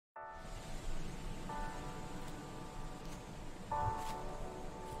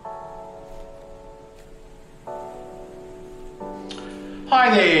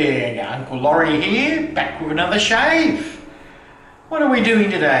Hi there, Uncle Laurie here, back with another shave. What are we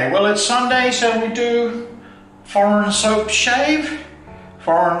doing today? Well, it's Sunday, so we do foreign soap shave.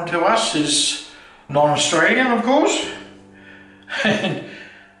 Foreign to us is non-Australian, of course. And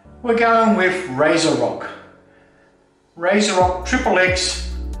we're going with RazoRock. RazoRock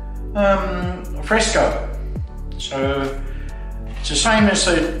XXX Fresco. So it's the same as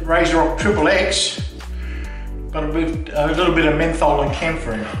the RazoRock XXX, but a little bit of menthol and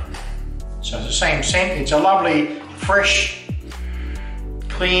camphor in it. So it's the same scent. It's a lovely, fresh,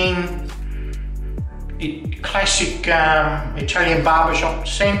 clean, classic Italian Barber Shop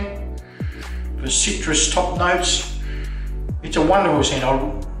scent with citrus top notes. It's a wonderful scent.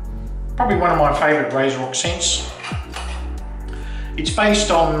 Probably one of my favourite RazoRock scents. It's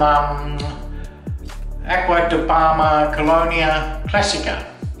based on Acqua de Parma, Colonia, Classica.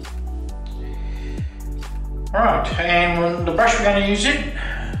 Alright, and the brush we're going to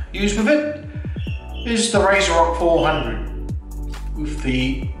use with it is the RazoRock 400 with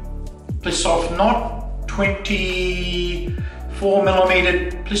the Plissoft knot,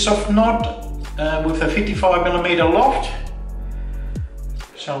 24mm Plissoft knot with a 55mm loft.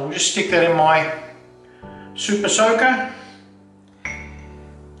 So we'll just stick that in my super soaker.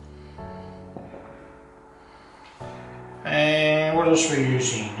 And what else are we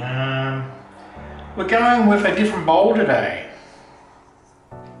using? We're going with a different bowl today.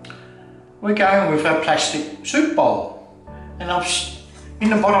 We're going with a plastic soup bowl. And in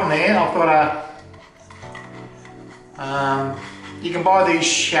the bottom there, I've got you can buy these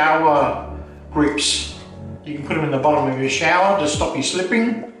shower grips. You can put them in the bottom of your shower to stop you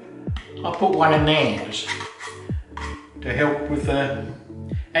slipping. I put one in there just to help with the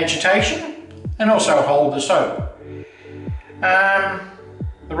agitation and also hold the soap. The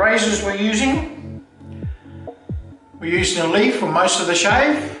razors we're using a leaf for most of the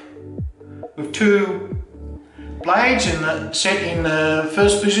shave with two blades set in the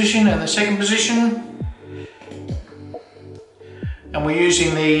first position and the second position. And we're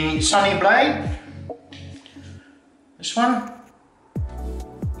using the Sunny blade, this one,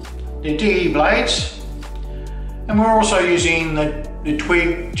 the DE blades, and we're also using the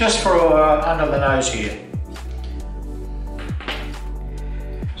Twig just for under the nose here.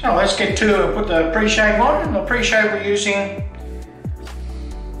 So let's get to it and put the pre-shave on. The pre-shave we're using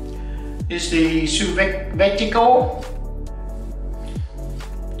is the Isoeugenol.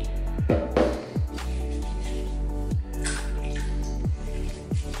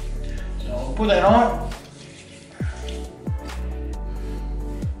 So I'll put that on.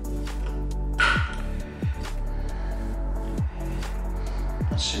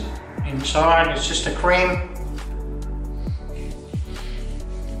 That's it. Inside it's just a cream.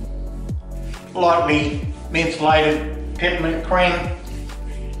 Lightly mentholated peppermint cream.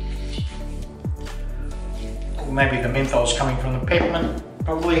 Or maybe the menthol is coming from the peppermint,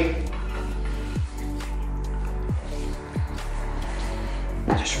 probably.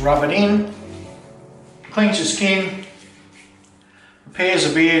 Just rub it in. Cleans the skin. Repairs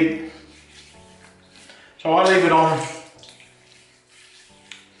the beard. So I leave it on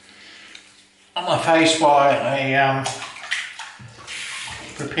my face while I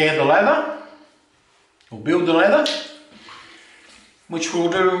prepare the lather. We'll build the leather, which we'll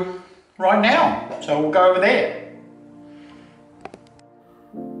do right now. So we'll go over there.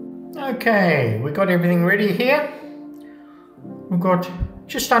 Okay, we've got everything ready here. We've got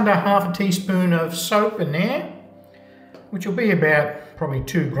just under half a teaspoon of soap in there, which will be about probably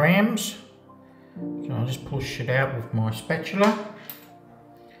 2 grams. So I'll just push it out with my spatula.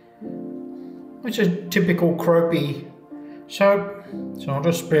 It's a typical croupy soap, so I'll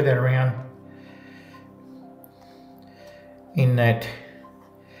just spread that around in that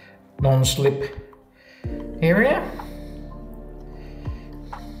non-slip area.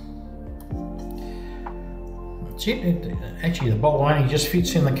 That's it. Actually the bowl only just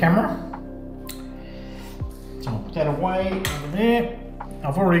fits in the camera. So I'll put that away over there.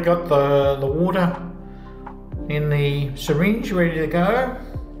 I've already got the water in the syringe ready to go.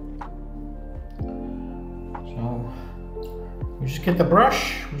 So we'll just get the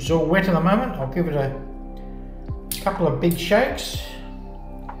brush, which is all wet at the moment. I'll give it a couple of big shakes.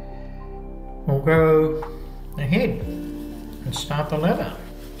 We'll go ahead and start the lather.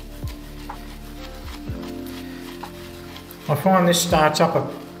 I find this starts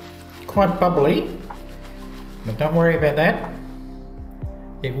up quite bubbly, but don't worry about that.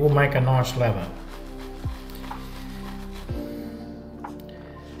 It will make a nice lather.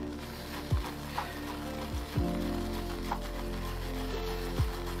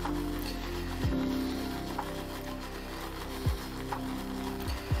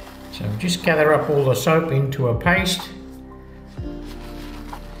 So just gather up all the soap into a paste.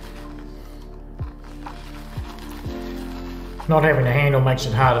 Not having a handle makes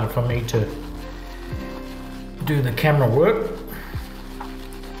it harder for me to do the camera work.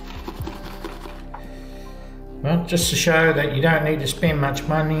 Well, just to show that you don't need to spend much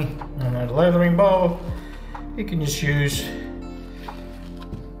money on a lathering bowl, you can just use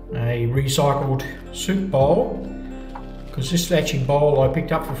a recycled soup bowl, because this actually bowl I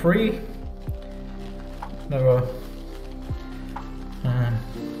picked up for free. They were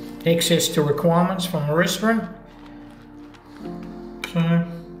excess to requirements from a restaurant, so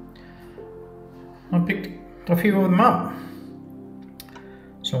I picked a few of them up.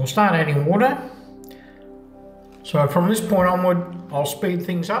 So we'll start adding water. So from this point onward, I'll speed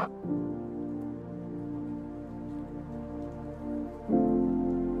things up.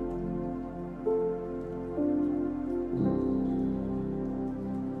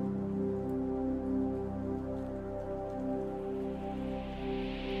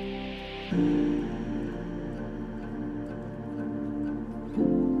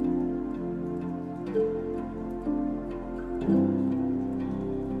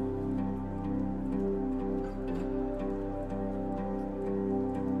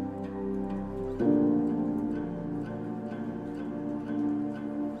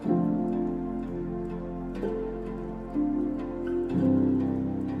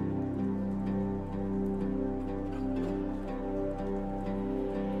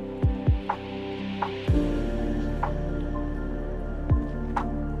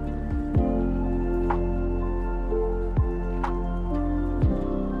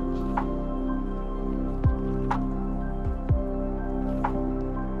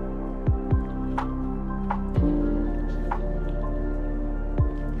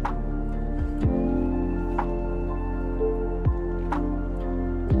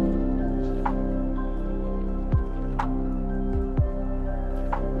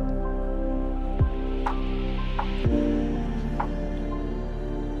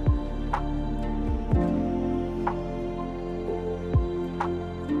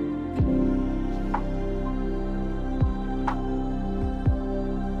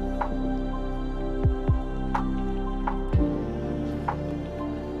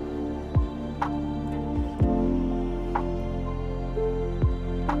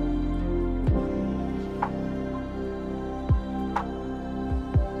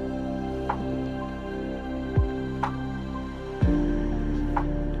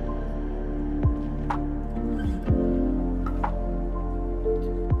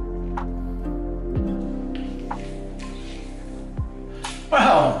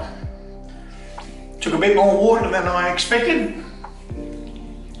 Well, took a bit more water than I expected.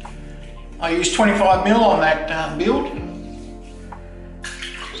 I used 25 ml on that build,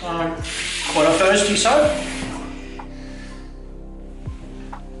 so quite a thirsty soap.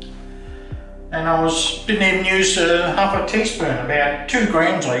 And I didn't even use half a teaspoon, about 2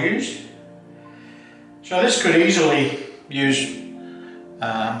 grams I used. So this could easily use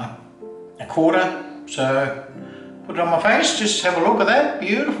a quarter. So put it on my face, just have a look at that.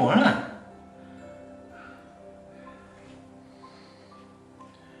 Beautiful, isn't it?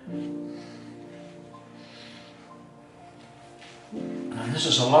 And this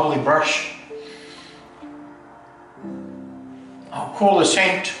is a lovely brush. I'll call the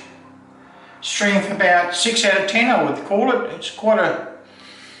scent strength about 6 out of 10, I would call it. It's quite a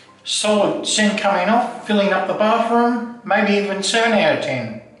solid scent coming off, filling up the bathroom, maybe even 7 out of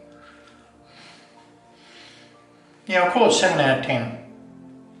 10. Yeah, I'll call it 7 out of 10.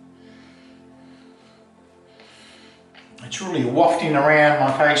 It's really wafting around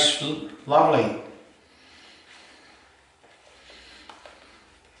my face, lovely.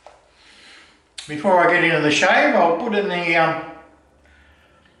 Before I get into the shave, I'll put in the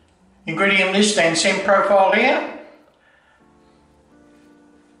ingredient list and scent profile here.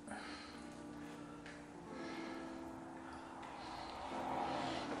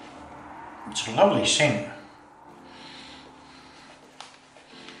 It's a lovely scent.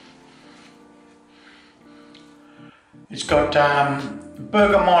 It's got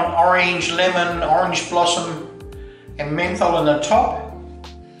bergamot, orange, lemon, orange blossom and menthol in the top.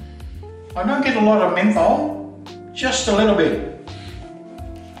 I don't get a lot of menthol, just a little bit.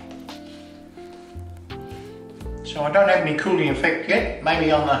 So I don't have any cooling effect yet, maybe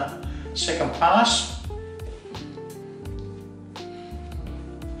on the second pass.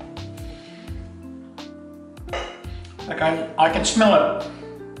 Okay, I can smell it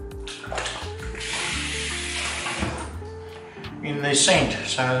in the scent,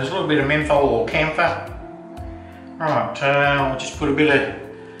 so there's a little bit of menthol or camphor. Right, I'll just put a bit of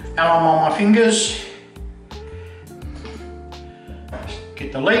alum on my fingers.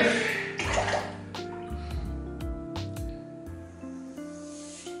 Get the leaf.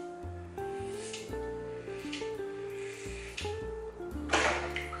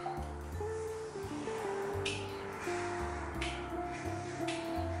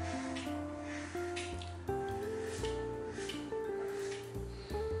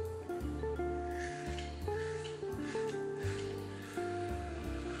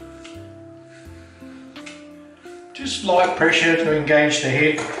 Just light pressure to engage the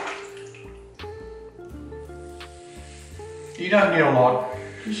head. You don't need a lot,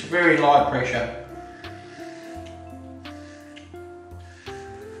 just very light pressure.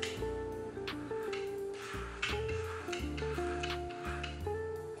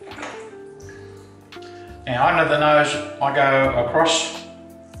 Now under the nose I go across.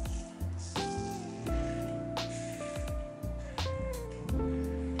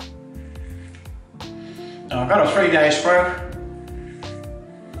 Now I've got a 3-day stroke.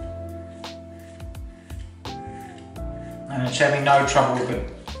 And it's having no trouble with it.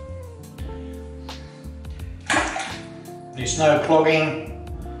 There's no clogging,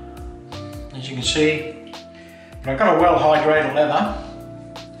 as you can see. But I've got a well hydrated leather.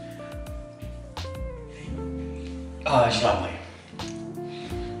 Oh, that's lovely.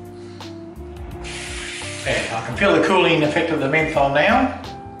 Yeah, I can feel the cooling effect of the menthol now.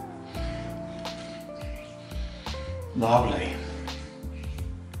 Lovely.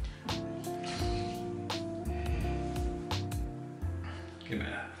 Give it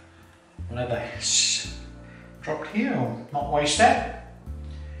a leather drop here, or not waste that.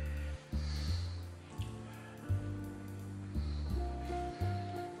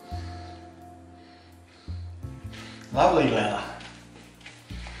 Lovely leather.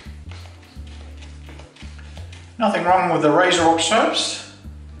 Nothing wrong with the RazoRock soaps,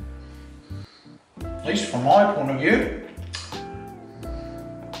 at least from my point of view.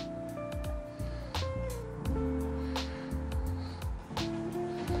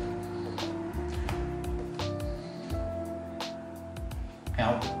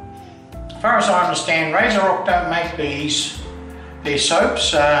 Now, as far as I understand, RazoRock don't make their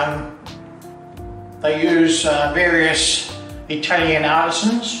soaps. They use various Italian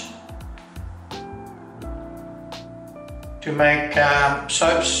artisans to make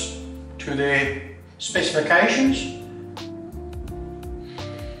soaps to their specifications.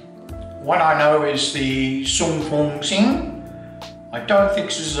 One I know is the Sung Fung Sing. I don't think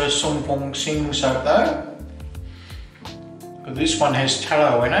this is a Sung Fung Sing soap though, but this one has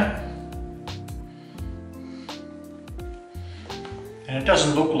tallow in it. And it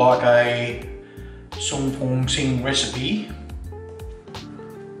doesn't look like a Sung Fung Sing recipe.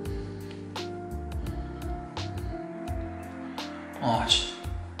 Oh, it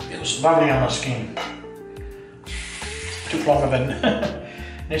feels lovely on the skin. Took longer than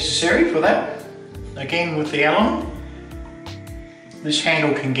necessary for that. Again with the alum, this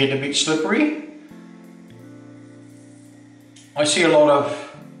handle can get a bit slippery. I see a lot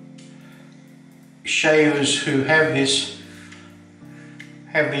of shavers who have this,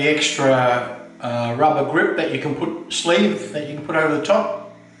 have the extra rubber grip that you can put, sleeve that you can put over the top.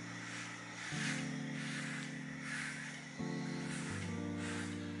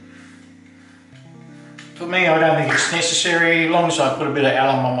 For me, I don't think it's necessary. As long as I put a bit of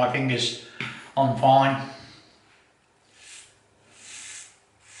alum on my fingers, I'm fine.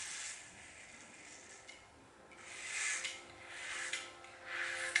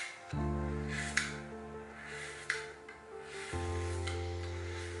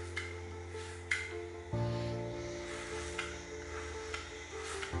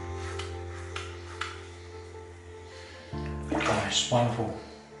 Nice, wonderful.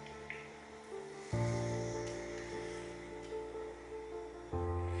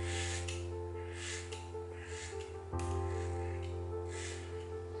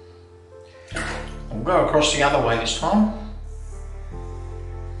 We'll go across the other way this time.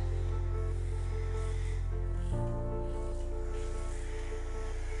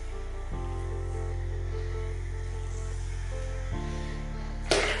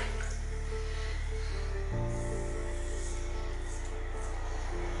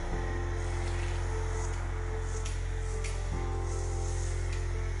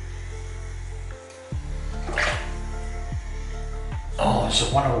 Oh, it's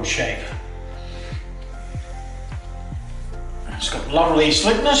a wonderful shape. It's got lovely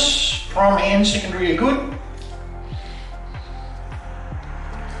slickness, primary and secondary are good.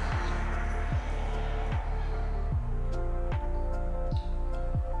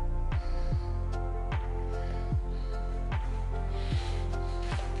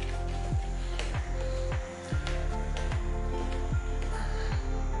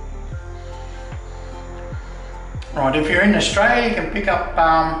 Right, if you're in Australia, you can pick up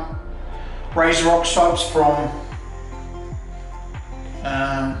RazoRock soaps from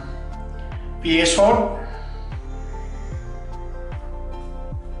VS Hod.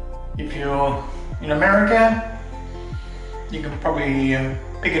 If you're in America, you can probably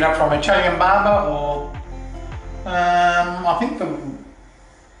pick it up from Italian Barber, or I think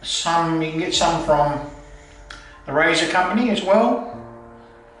you can get some from the Razor Company as well.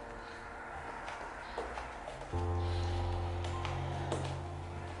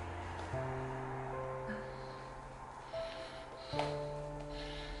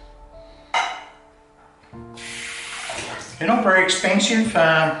 They're not very expensive.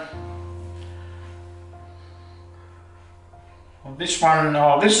 This one,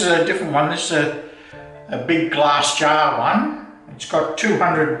 this is a different one. This is a big glass jar one. It's got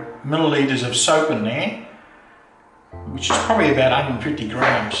 200 millilitres of soap in there, which is probably about 150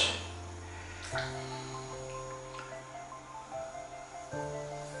 grams.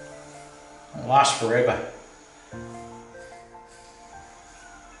 It'll last forever.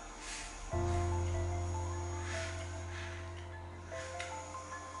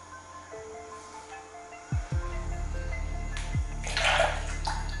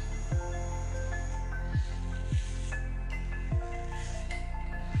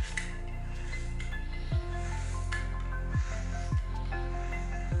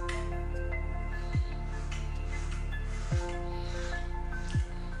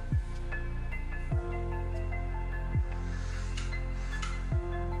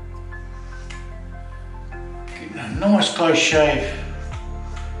 Getting a nice close shave.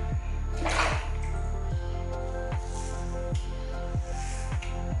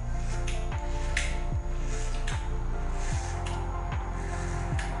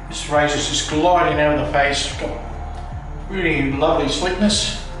 This razor's just gliding out of the face. It's got really lovely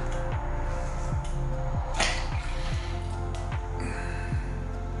slickness.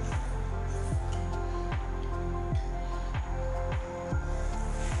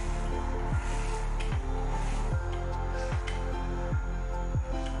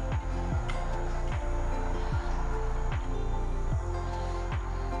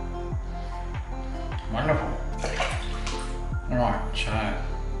 Wonderful. Alright, so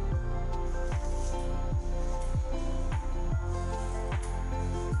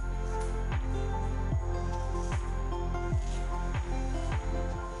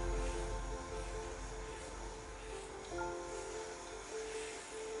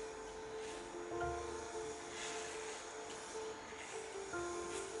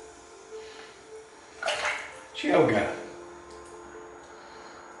yoga.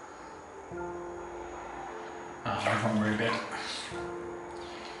 Don't worry about it.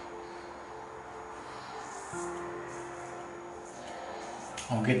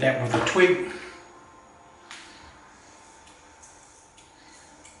 I'll get that with the twig.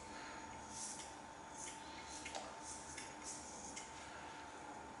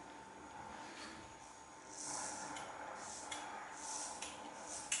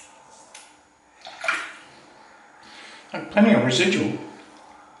 Plenty of residual.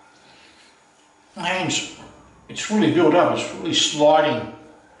 My hands, it's fully built up, it's really sliding.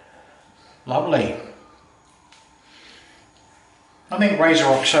 Lovely. I think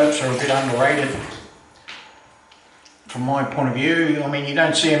RazoRock soaps are a bit underrated from my point of view. I mean, you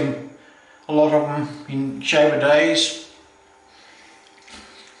don't see them, a lot of them in shaver days.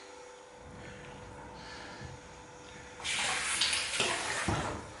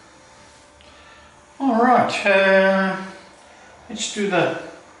 Alright, let's do the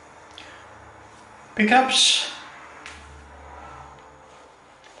pickups.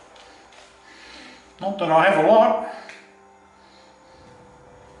 Not that I have a lot.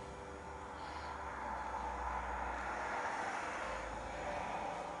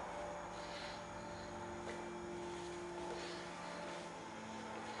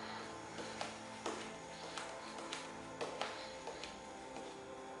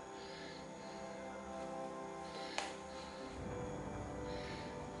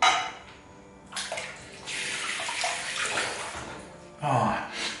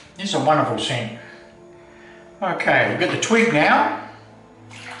 Oh, this is a wonderful scent. Okay, we've got the twig now,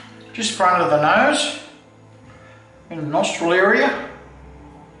 just front of the nose, in the nostril area.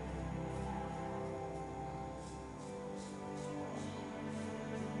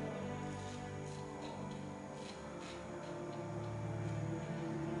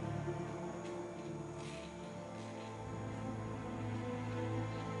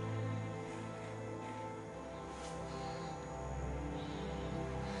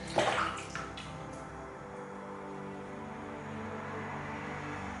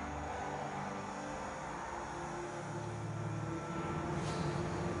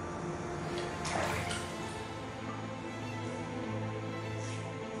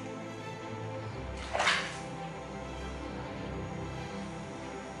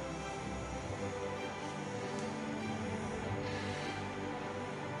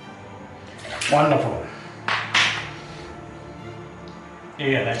 Wonderful.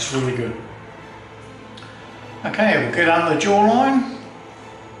 Yeah, that's really good. Okay, we'll get under the jawline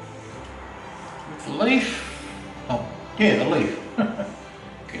with the leaf. Oh, yeah, the leaf.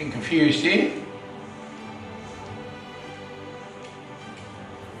 Getting confused here.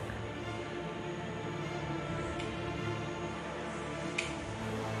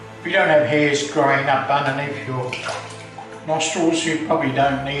 If you don't have hairs growing up underneath your nostrils, you probably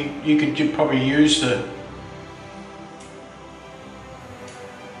don't need, you could probably use the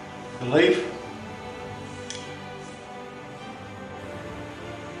leaf.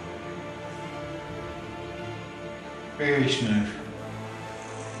 Very smooth.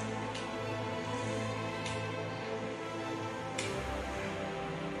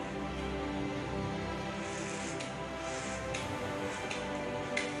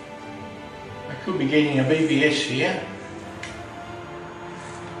 I could be getting a BBS here,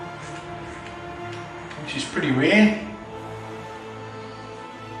 which is pretty rare.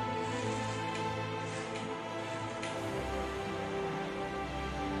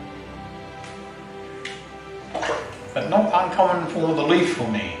 But not uncommon for the leaf for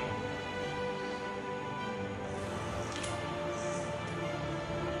me.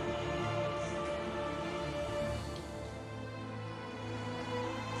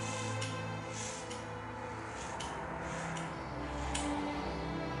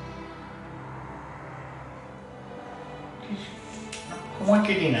 I won't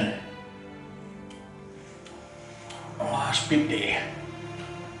get in it. The last bit there.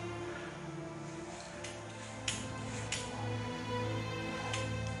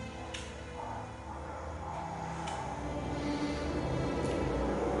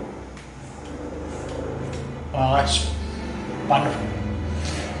 Oh, that's wonderful.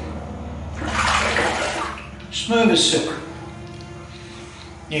 Smooth as silk.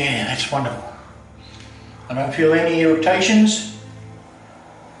 Yeah, that's wonderful. I don't feel any irritations.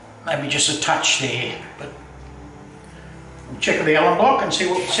 Maybe just a touch there, but we'll check the Allen block and see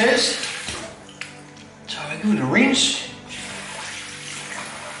what it says. So we give it a rinse.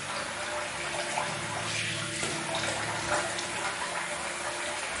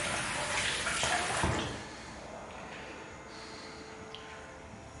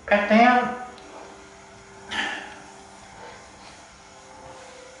 Pat down.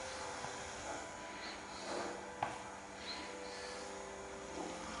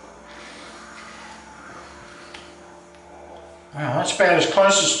 Well, that's about as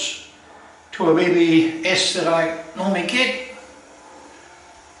close to a BBS that I normally get.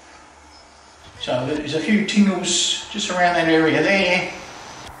 So there's a few tingles just around that area there.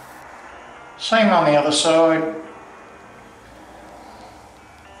 Same on the other side.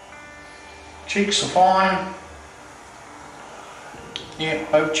 Cheeks are fine. Yeah,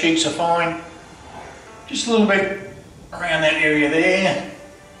 both cheeks are fine. Just a little bit around that area there.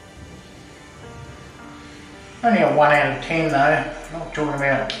 Only a 1 out of 10 though, not talking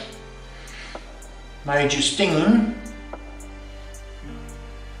about major stinging.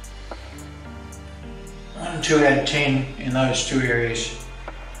 1, 2 out of 10 in those two areas.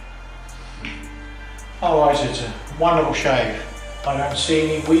 Otherwise it's a wonderful shave. I don't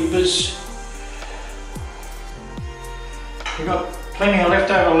see any weepers. We've got plenty of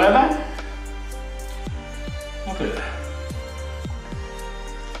leftover leather. Look at it.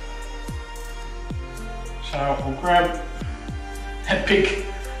 So we'll grab that big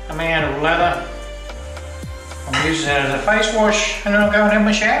amount of leather. I'll use it as a face wash and then I'll go and have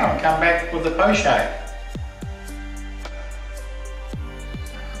my shower and come back with the post shave.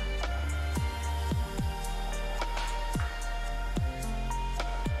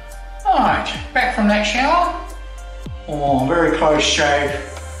 Alright, back from that shower. Oh, very close shave.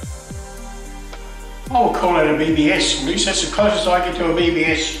 I would call it a BBS, at least that's the closest I get to a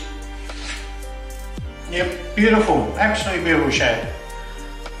BBS. Yep, beautiful, absolutely beautiful shave.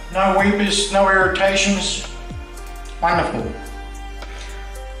 No weepers, no irritations, wonderful.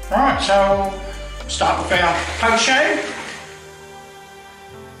 Right, so start with our post shave.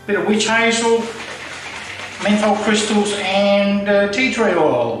 Bit of witch hazel, menthol crystals and tea tree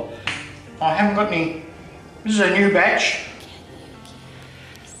oil. I haven't got any, this is a new batch.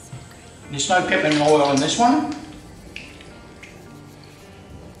 There's no peppermint oil in this one.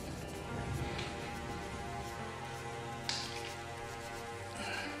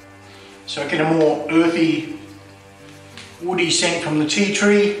 So I get a more earthy, woody scent from the tea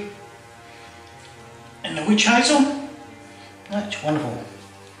tree and the witch hazel. That's wonderful.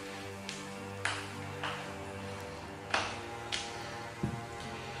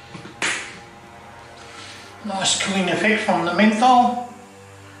 Nice cooling effect from the menthol.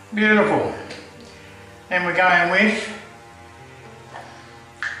 Beautiful. And we're going with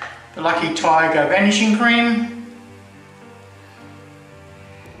the Lucky Tiger Vanishing Cream.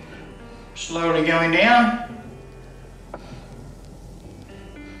 Slowly going down.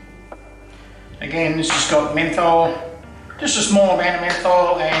 Again, this has got menthol, just a small amount of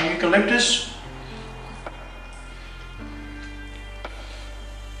menthol and eucalyptus.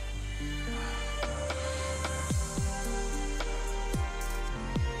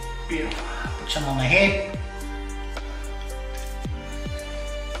 Beautiful. Put some on the head.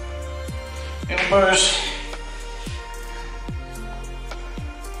 Elbows.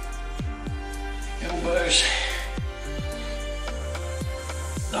 Elbows.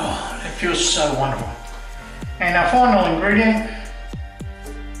 Oh, that feels so wonderful. And our final ingredient,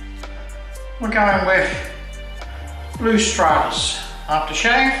 we're going with Blue Stratus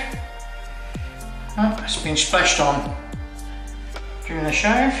aftershave. Oh, it's been splashed on during the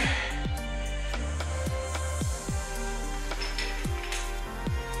shave.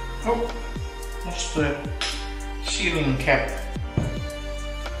 Oh, that's the sealing cap.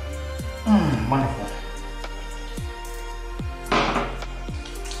 Wonderful.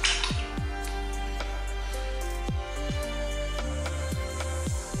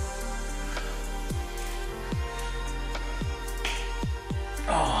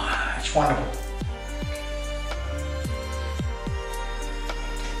 Oh, it's wonderful.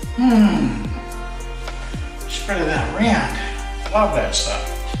 Spread that around. Love that stuff.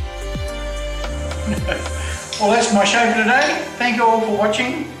 Well, that's my shave for today. Thank you all for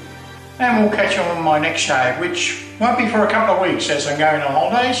watching. And we'll catch you on my next shave, which won't be for a couple of weeks as I'm going on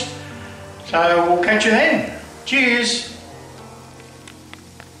holidays. So we'll catch you then. Cheers.